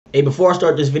Hey, before I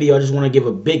start this video, I just want to give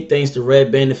a big thanks to Red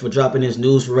Bandit for dropping this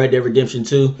news for Red Dead Redemption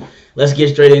 2. Let's get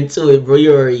straight into it, bro.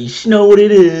 You already know what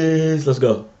it is. Let's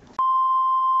go.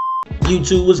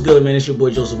 YouTube, what's good, man? It's your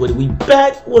boy Joseph Witty. We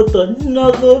back with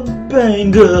another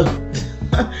banger.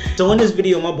 So in this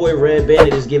video, my boy Red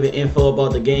Bandit is giving info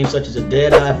about the game, such as a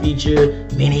DEADEYE feature,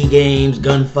 mini games,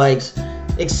 gunfights,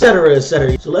 etc,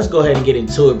 etc. So let's go ahead and get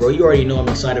into it, bro. You already know I'm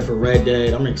excited for Red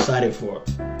Dead. I'm excited for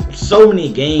so many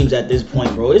games at this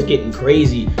point, bro. It's getting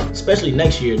crazy, especially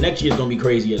next year. Next year's gonna be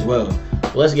crazy as well.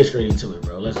 But let's get straight into it,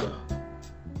 bro. Let's go.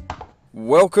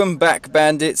 Welcome back,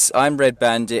 bandits. I'm Red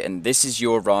Bandit, and this is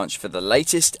your ranch for the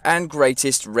latest and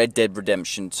greatest Red Dead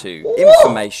Redemption 2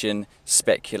 information,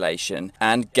 speculation,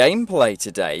 and gameplay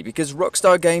today, because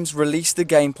Rockstar Games released the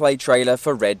gameplay trailer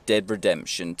for Red Dead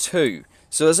Redemption 2.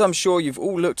 So as I'm sure you've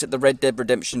all looked at the Red Dead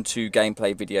Redemption 2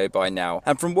 gameplay video by now,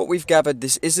 and from what we've gathered,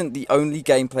 this isn't the only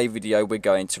gameplay video we're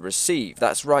going to receive.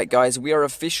 That's right, guys, we are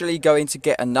officially going to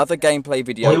get another gameplay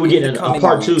video in the coming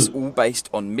weeks, all based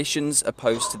on missions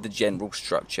opposed to the general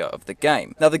structure of the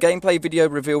game. Now, the gameplay video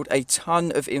revealed a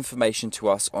ton of information to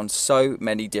us on so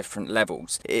many different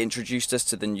levels. It introduced us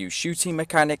to the new shooting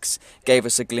mechanics, gave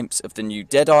us a glimpse of the new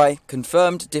DEADEYE,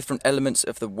 confirmed different elements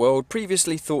of the world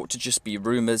previously thought to just be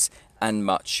rumours, and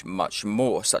much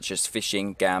more, such as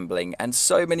fishing, gambling, and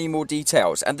so many more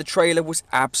details, and the trailer was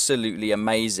absolutely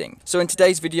amazing. So in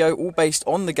today's video, all based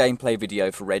on the gameplay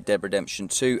video for Red Dead Redemption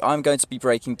 2, I'm going to be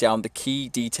breaking down the key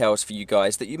details for you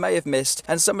guys that you may have missed,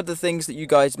 and some of the things that you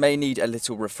guys may need a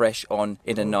little refresh on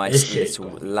in a nice little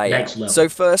layout. So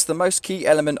first, the most key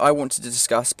element I wanted to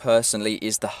discuss personally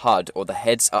is the HUD, or the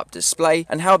heads-up display,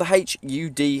 and how the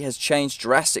HUD has changed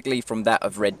drastically from that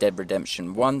of Red Dead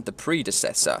Redemption 1, the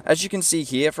predecessor. As you can see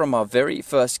here from our very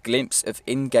first glimpse of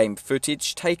in-game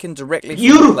footage taken directly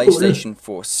from the PlayStation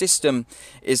 4 system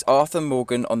is Arthur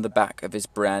Morgan on the back of his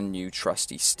brand new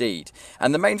trusty steed.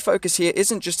 And the main focus here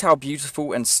isn't just how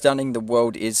beautiful and stunning the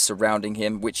world is surrounding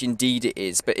him, which indeed it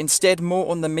is, but instead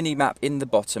more on the minimap in the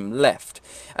bottom left.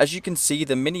 As you can see,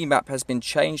 the minimap has been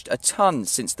changed a ton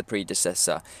since the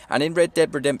predecessor, and in Red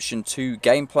Dead Redemption 2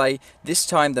 gameplay, this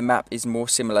time the map is more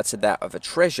similar to that of a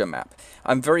treasure map.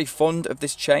 I'm very fond of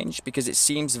this change because it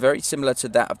seems very similar to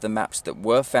that of the maps that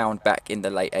were found back in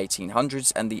the late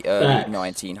 1800s and the early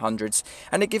 1900s,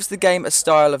 and it gives the game a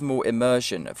style of more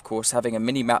immersion. Of course, having a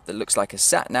mini-map that looks like a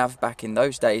sat-nav back in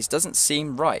those days doesn't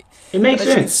seem right. It makes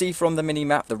sense. As you can see from the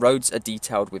mini-map, the roads are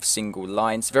detailed with single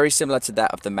lines, very similar to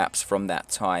that of the maps from that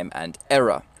time and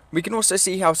era. We can also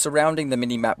see how surrounding the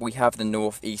minimap we have the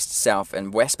north, east, south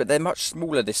and west, but they're much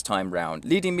smaller this time round,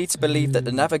 leading me to believe that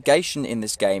the navigation in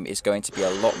this game is going to be a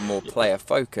lot more player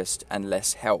focused and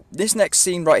less help. This next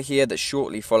scene right here that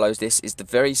shortly follows this is the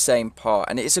very same part,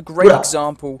 and it is a great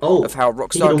example of how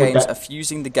Rockstar Games are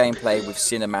fusing the gameplay with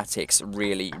cinematics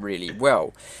really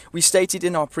well. We stated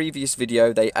in our previous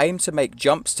video they aim to make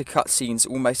jumps to cutscenes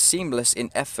almost seamless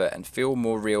in effort and feel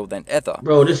more real than ever.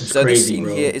 Bro, this is crazy, this scene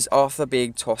here is Arthur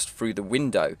being tossed through the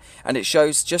window, and it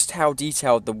shows just how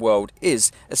detailed the world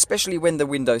is, especially when the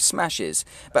window smashes.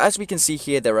 But as we can see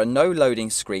here, there are no loading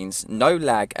screens, no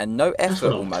lag, and no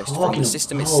effort almost from the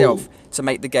system itself to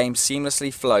make the game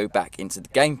seamlessly flow back into the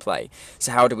gameplay.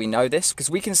 So how do we know this? Because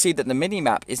we can see that the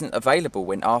minimap isn't available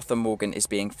when Arthur Morgan is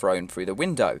being thrown through the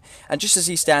window, and just as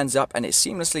he stands up and it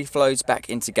seamlessly flows back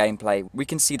into gameplay, we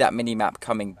can see that minimap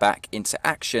coming back into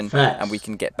action, and we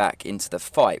can get back into the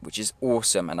fight, which is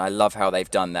awesome, and I love how they've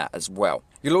done that as well.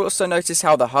 You'll also notice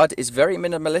how the HUD is very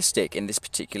minimalistic in this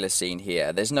particular scene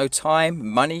here. There's no time,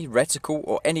 money, reticle,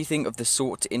 or anything of the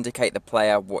sort to indicate the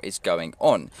player what is going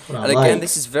on. And again,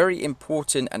 this is very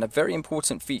important and a very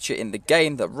important feature in the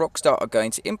game that Rockstar are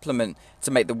going to implement to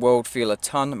make the world feel a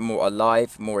ton more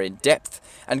alive, more in depth,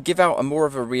 and give out a more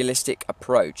of a realistic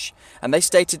approach. And they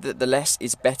stated that the less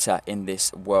is better in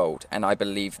this world, and I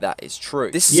believe that is true.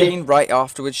 This scene right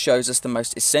afterwards shows us the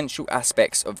most essential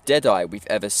aspects of DEADEYE we've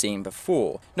ever seen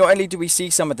before. Not only do we see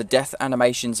some of the death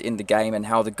animations in the game and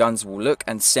how the guns will look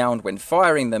and sound when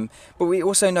firing them, but we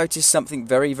also notice something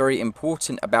very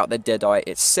important about the DEADEYE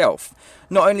itself.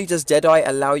 Not only does DEADEYE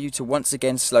allow you to once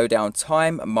again slow down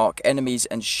time, mark enemies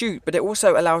and shoot, but it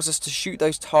also allows us to shoot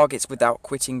those targets without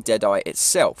quitting DEADEYE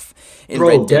itself. In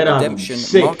Red Dead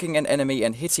Redemption, marking an enemy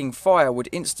and hitting fire would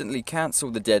instantly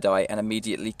cancel the DEADEYE and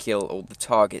immediately kill all the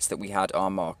targets that we had our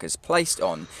markers placed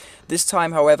on. This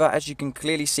time, however, as you can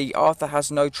clearly see, Arthur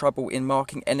has no trouble in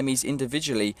marking enemies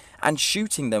individually and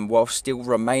shooting them while still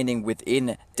remaining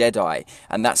within DEADEYE,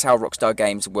 and that's how Rockstar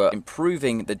Games were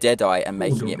improving the DEADEYE and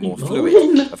making it more fluid.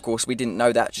 Of course, we didn't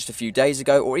know that just a few days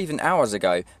ago or even hours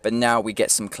ago, but now we get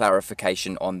some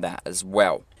clarification on that as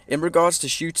well. In regards to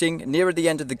shooting, nearer the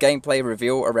end of the gameplay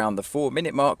reveal around the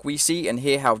 4-minute mark, we see and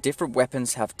hear how different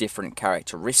weapons have different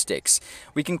characteristics.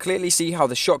 We can clearly see how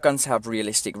the shotguns have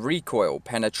realistic recoil,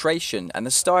 penetration, and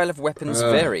the style of weapons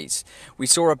varies. We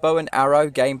saw a bow and arrow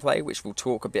gameplay, which we'll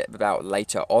talk a bit about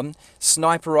later on.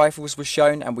 Sniper rifles were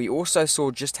shown, and we also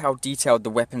saw just how detailed the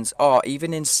weapons are,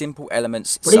 even in simple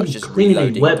elements such as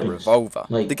reloading the revolver.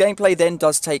 The gameplay then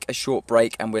does take a short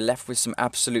break, and we're left with some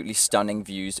absolutely stunning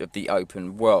views of the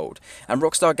open world. And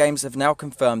Rockstar Games have now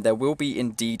confirmed there will be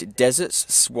indeed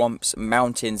deserts, swamps,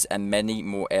 mountains, and many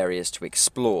more areas to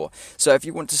explore. So if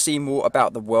you want to see more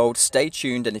about the world, stay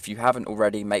tuned, and if you haven't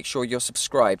already, make sure you're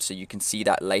subscribed so you can see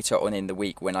that later on in the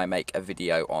week when I make a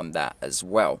video on that as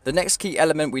well. The next key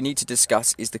element we need to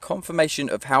discuss is the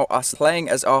confirmation of how us playing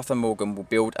as Arthur Morgan will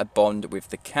build a bond with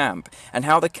the camp, and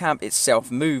how the camp itself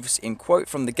moves. In quote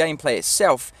from the gameplay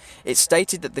itself, it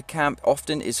stated that the camp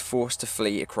often is forced to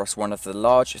flee across one of the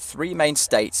large 3 main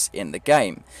states in the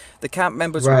game. The camp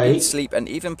members will eat, sleep, and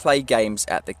even play games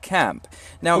at the camp.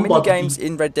 Now, mini games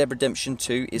in Red Dead Redemption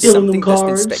 2 is something that's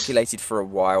been speculated for a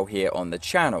while here on the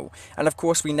channel, and of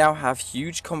course we now have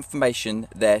huge confirmation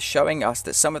there showing us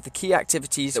that some of the key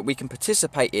activities that we can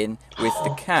participate in with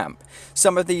the camp.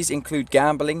 Some of these include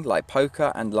gambling like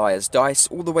poker and liar's dice,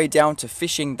 all the way down to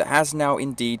fishing that has now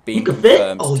indeed been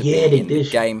confirmed to be in the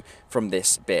game from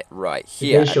this bit right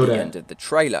here at the end of the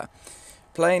trailer.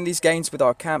 Playing these games with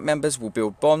our camp members will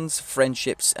build bonds,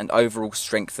 friendships, and overall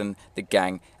strengthen the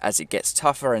gang as it gets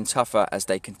tougher and tougher as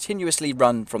they continuously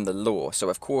run from the law. So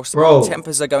of course,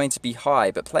 tempers are going to be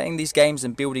high, but playing these games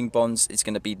and building bonds is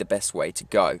going to be the best way to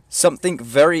go. Something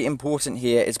very important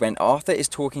here is when Arthur is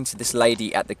talking to this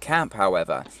lady at the camp,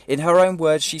 however. In her own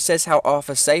words, she says how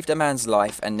Arthur saved a man's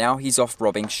life and now he's off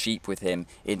robbing sheep with him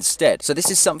instead. So this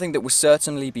is something that will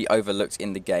certainly be overlooked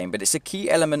in the game, but it's a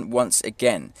key element once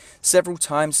again. Several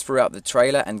times throughout the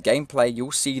trailer and gameplay,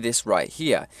 you'll see this right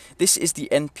here. This is the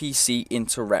NPC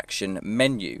interaction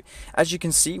menu. As you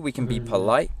can see, we can be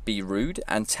polite, be rude,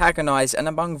 antagonize, and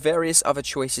among various other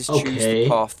choices choose the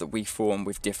path that we form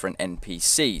with different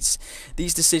NPCs.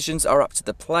 These decisions are up to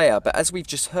the player, but as we've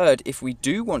just heard, if we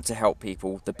do want to help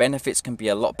people, the benefits can be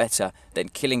a lot better than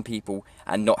killing people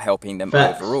and not helping them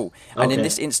overall. And in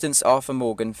this instance, Arthur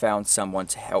Morgan found someone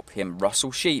to help him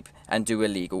rustle sheep and do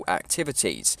illegal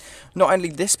activities. Not only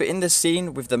this, but in the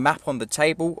scene with the map on the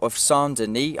table of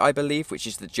Saint-Denis, I believe, which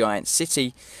is the giant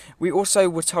city, we also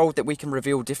were told that we can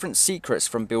reveal different secrets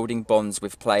from building bonds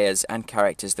with players and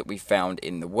characters that we found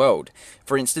in the world.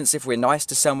 For instance, if we're nice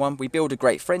to someone, we build a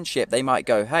great friendship, they might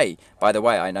go, hey, by the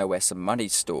way, I know where some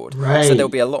money's stored. So there'll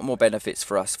be a lot more benefits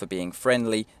for us for being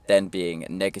friendly than being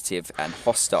negative and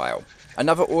hostile.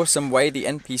 Another awesome way the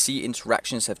NPC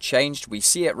interactions have changed, we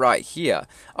see it right here.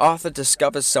 Arthur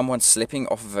discovers someone slipping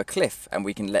off of a cliff, and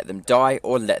we can let them die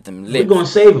or let them live. We're gonna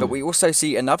save them. But we also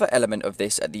see another element of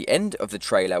this at the end of the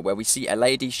trailer, where we see a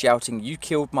lady shouting, "You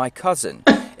killed my cousin."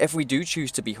 If we do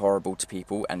choose to be horrible to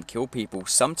people and kill people,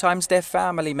 sometimes their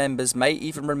family members may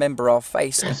even remember our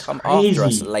face and come after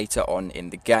us later on in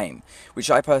the game, which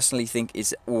I personally think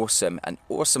is awesome, an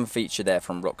awesome feature there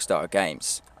from Rockstar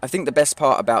Games. I think the best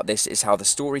part about this is how the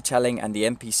storytelling and the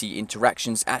NPC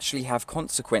interactions actually have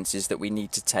consequences that we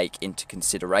need to take into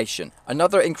consideration.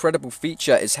 Another incredible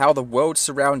feature is how the world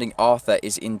surrounding Arthur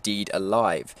is indeed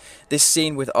alive. This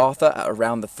scene with Arthur at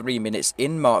around the 3 minutes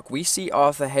in mark, we see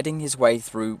Arthur heading his way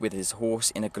through with his horse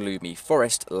in a gloomy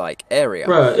forest-like area.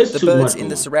 The birds in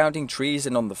the surrounding trees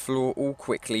and on the floor all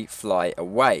quickly fly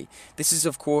away. This is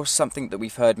of course something that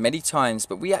we've heard many times,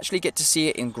 but we actually get to see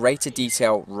it in greater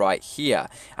detail right here.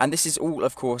 And this is all,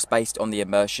 of course, based on the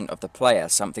immersion of the player,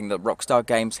 something that Rockstar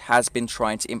Games has been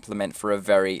trying to implement for a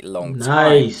very long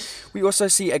time. We also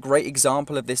see a great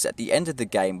example of this at the end of the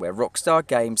game, where Rockstar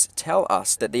Games tell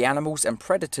us that the animals and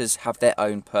predators have their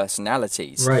own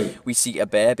personalities. We see a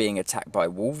bear being attacked by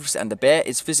wolves, and the bear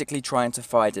is physically trying to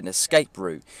find an escape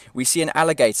route. We see an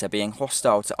alligator being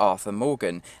hostile to Arthur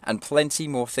Morgan, and plenty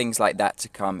more things like that to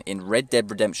come in Red Dead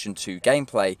Redemption 2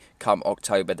 gameplay come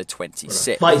October the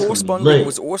 26th. Horse bonding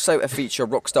was also a feature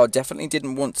Rockstar definitely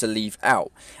didn't want to leave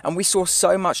out, and we saw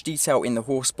so much detail in the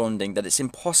horse bonding that it's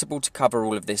impossible to cover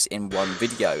all of this in one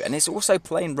video, and it's also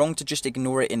plain wrong to just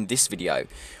ignore it in this video.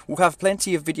 We'll have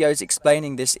plenty of videos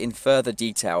explaining this in further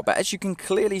detail, but as you can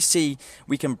clearly see,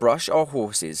 we can brush our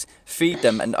horses, feed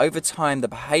them, and over time the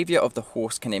behaviour of the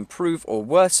horse can improve or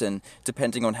worsen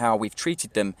depending on how we've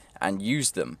treated them and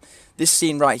use them. This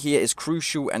scene right here is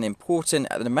crucial and important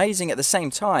and amazing at the same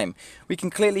time. We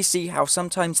can clearly see how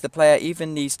sometimes the player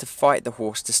even needs to fight the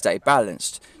horse to stay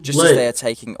balanced, just as they are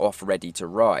taking off ready to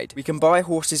ride. We can buy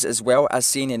horses as well, as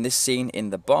seen in this scene in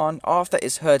the barn. Arthur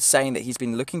is heard saying that he's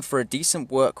been looking for a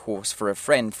decent workhorse for a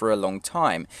friend for a long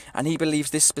time, and he believes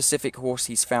this specific horse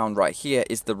he's found right here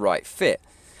is the right fit.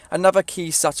 Another key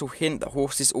subtle hint that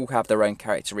horses all have their own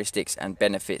characteristics and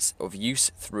benefits of use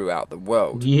throughout the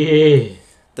world. Yeah.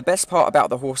 The best part about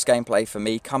the horse gameplay for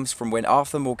me comes from when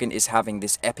Arthur Morgan is having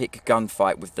this epic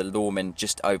gunfight with the lawman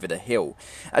just over the hill.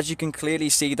 As you can clearly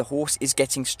see, the horse is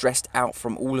getting stressed out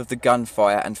from all of the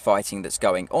gunfire and fighting that's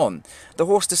going on. The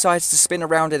horse decides to spin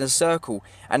around in a circle,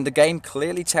 and the game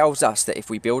clearly tells us that if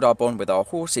we build our bond with our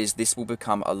horses, this will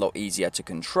become a lot easier to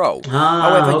control.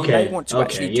 However, you may want to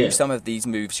actually do some of these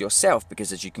moves yourself,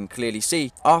 because as you can clearly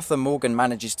see, Arthur Morgan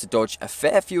manages to dodge a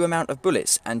fair few amount of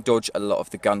bullets and dodge a lot of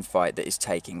the gunfight that is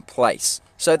taking place.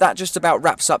 So that just about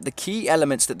wraps up the key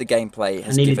elements that the gameplay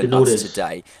has given us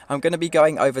today. I'm going to be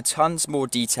going over tons more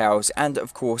details and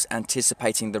of course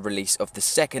anticipating the release of the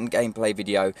second gameplay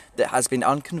video that has been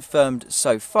unconfirmed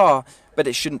so far, but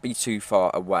it shouldn't be too far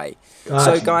away.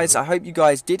 So guys, I hope you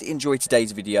guys did enjoy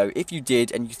today's video. If you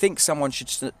did and you think someone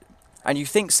should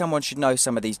know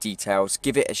some of these details,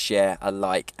 give it a share, a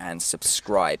like and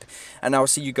subscribe. And I'll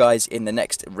see you guys in the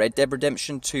next Red Dead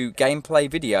Redemption 2 gameplay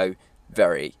video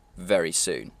very, very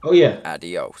soon. Oh yeah.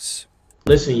 Adios.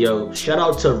 Listen, yo, shout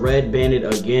out to Red Bandit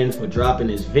again for dropping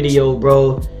this video,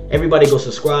 bro. Everybody go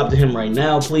subscribe to him right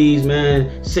now, please,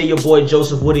 man. Say your boy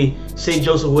Joseph Witty. Say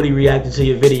Joseph Witty reacted to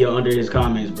your video under his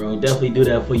comments, bro. Definitely do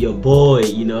that for your boy,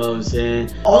 you know what I'm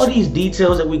saying? All of these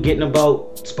details that we getting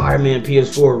about Spider-Man,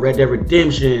 PS4, Red Dead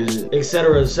Redemption,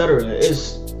 etc., etc.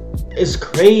 It's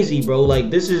crazy, bro. Like,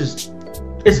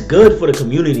 it's good for the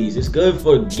communities. It's good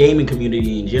for the gaming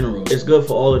community in general. It's good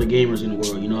for all of the gamers in the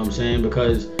world, you know what I'm saying?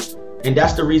 And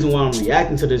that's the reason why I'm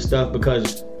reacting to this stuff,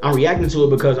 because I'm reacting to it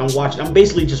because I'm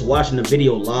basically just watching the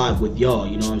video live with y'all,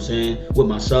 you know what I'm saying? With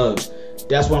my subs.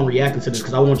 That's why I'm reacting to this,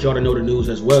 because I want y'all to know the news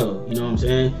as well, you know what I'm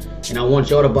saying? And I want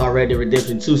y'all to buy Red Dead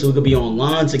Redemption 2 so we could be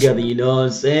online together, you know what I'm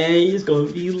saying? It's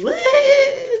gonna be lit.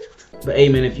 But hey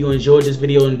man, if you enjoyed this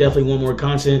video and definitely want more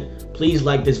content, please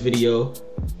like this video.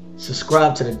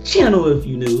 Subscribe to the channel if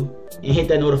you new, and hit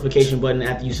that notification button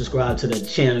after you subscribe to the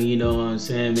channel, you know what I'm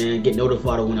saying, man? Get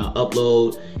notified when I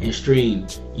upload and stream,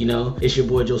 you know? It's your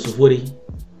boy Joseph Witty.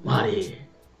 I'm out of here.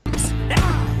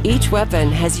 Each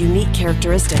weapon has unique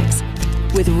characteristics,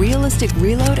 with realistic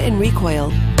reload and recoil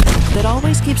that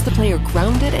always keeps the player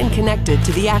grounded and connected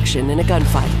to the action in a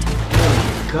gunfight.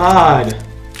 Oh my God.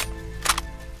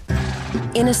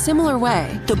 In a similar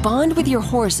way, the bond with your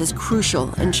horse is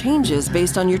crucial and changes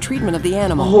based on your treatment of the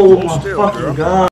animal. Oh my fucking God.